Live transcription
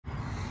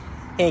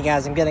Hey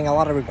guys, I'm getting a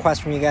lot of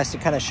requests from you guys to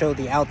kind of show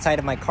the outside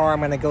of my car. I'm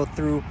going to go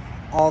through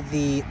all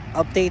the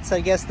updates,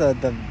 I guess,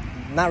 the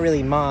not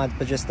really mods,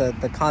 but just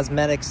the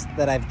cosmetics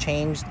that I've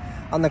changed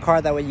on the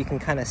car. That way you can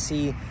kind of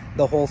see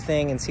the whole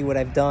thing and see what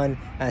I've done,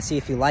 see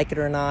if you like it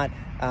or not,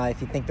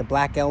 if you think the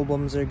black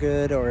emblems are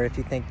good, or if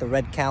you think the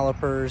red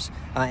calipers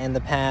and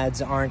the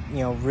pads aren't,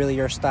 really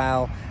your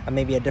style.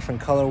 Maybe a different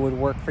color would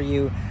work for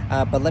you.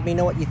 But let me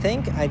know what you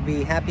think. I'd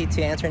be happy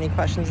to answer any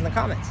questions in the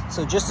comments.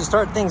 So just to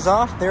start things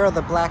off, there are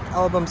the black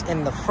emblems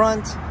in the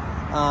front.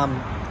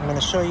 I'm going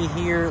to show you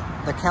here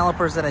the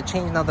calipers that I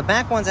changed. Now the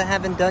back ones I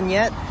haven't done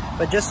yet,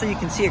 but just so you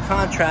can see a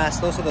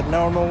contrast, those are the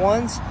normal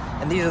ones,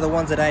 and these are the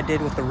ones that I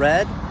did with the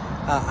red.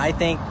 I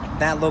think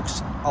that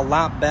looks a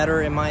lot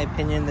better in my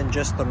opinion than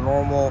just the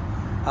normal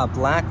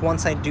black.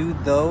 Once I do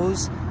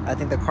those, I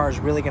think the car is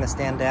really going to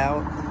stand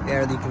out.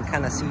 There you can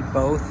kind of see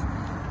both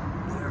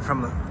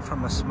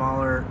from a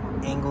smaller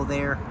angle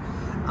there.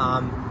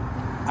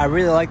 I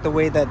really like the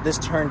way that this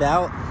turned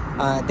out.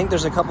 I think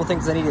there's a couple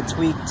things I need to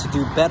tweak to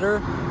do better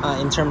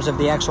in terms of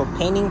the actual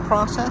painting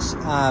process,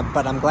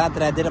 but I'm glad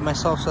that I did it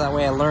myself, so that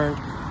way I learned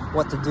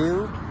what to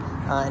do.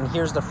 And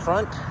here's the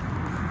front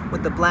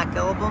with the black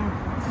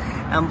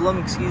emblem,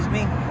 excuse me.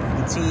 You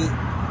can see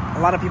a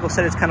lot of people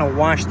said it's kind of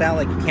washed out,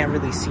 like you can't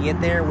really see it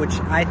there, which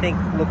I think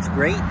looks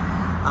great.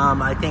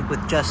 I think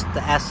with just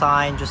the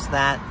SI and just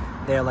that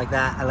there like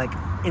that, I like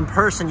in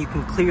person you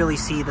can clearly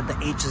see that the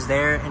H is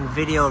there. In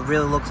video it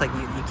really looks like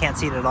you can't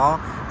see it at all.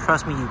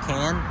 Trust me, you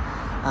can.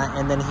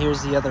 And then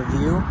here's the other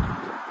view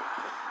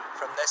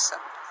from this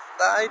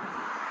side.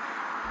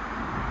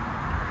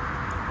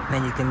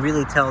 And you can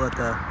really tell that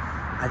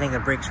I think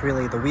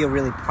the wheel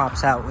really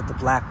pops out with the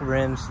black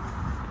rims.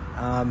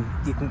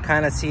 You can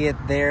kind of see it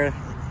there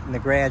in the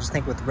gray. I just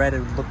think with red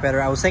it would look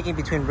better. I was thinking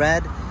between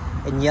red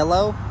and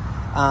yellow.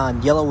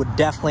 Yellow would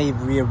definitely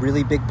be a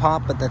really big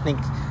pop, but I think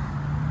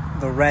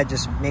the red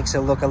just makes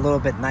it look a little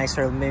bit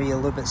nicer, maybe a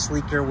little bit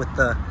sleeker with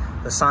the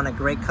Sonic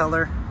gray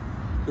color.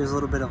 Here's a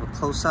little bit of a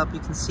close-up you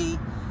can see.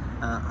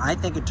 I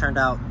think it turned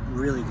out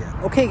really good.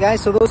 Okay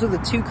guys, so those are the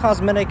two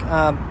cosmetic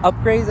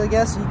upgrades, I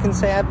guess you can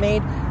say I've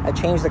made. I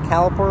changed the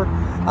caliper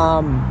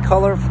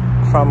color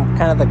from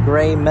kind of the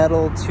gray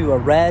metal to a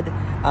red.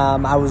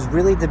 I was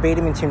really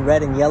debating between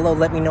red and yellow.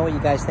 Let me know what you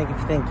guys think. If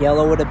you think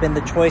yellow would have been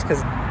the choice,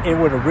 because it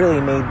would have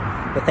really made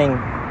the thing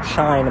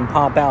shine and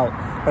pop out.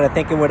 But I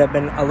think it would have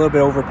been a little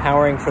bit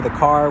overpowering for the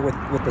car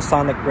with the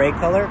Sonic gray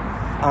color.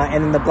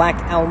 And then the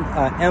black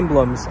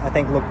emblems I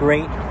think look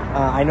great.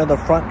 I know the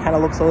front kind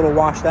of looks a little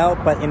washed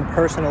out, but in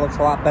person it looks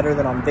a lot better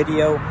than on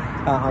video.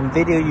 On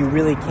video you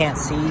really can't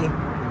see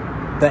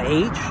the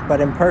H, but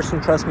in person,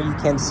 trust me, you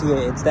can see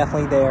it. It's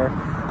definitely there.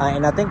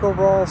 And I think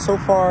overall, so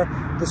far,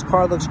 this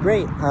car looks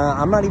great.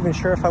 I'm not even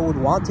sure if I would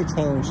want to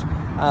change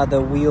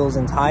the wheels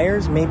and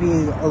tires. Maybe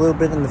a little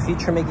bit in the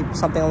future, maybe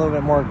something a little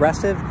bit more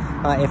aggressive.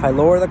 If I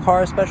lower the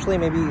car especially,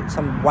 maybe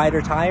some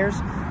wider tires.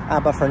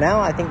 But for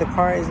now, I think the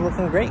car is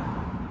looking great.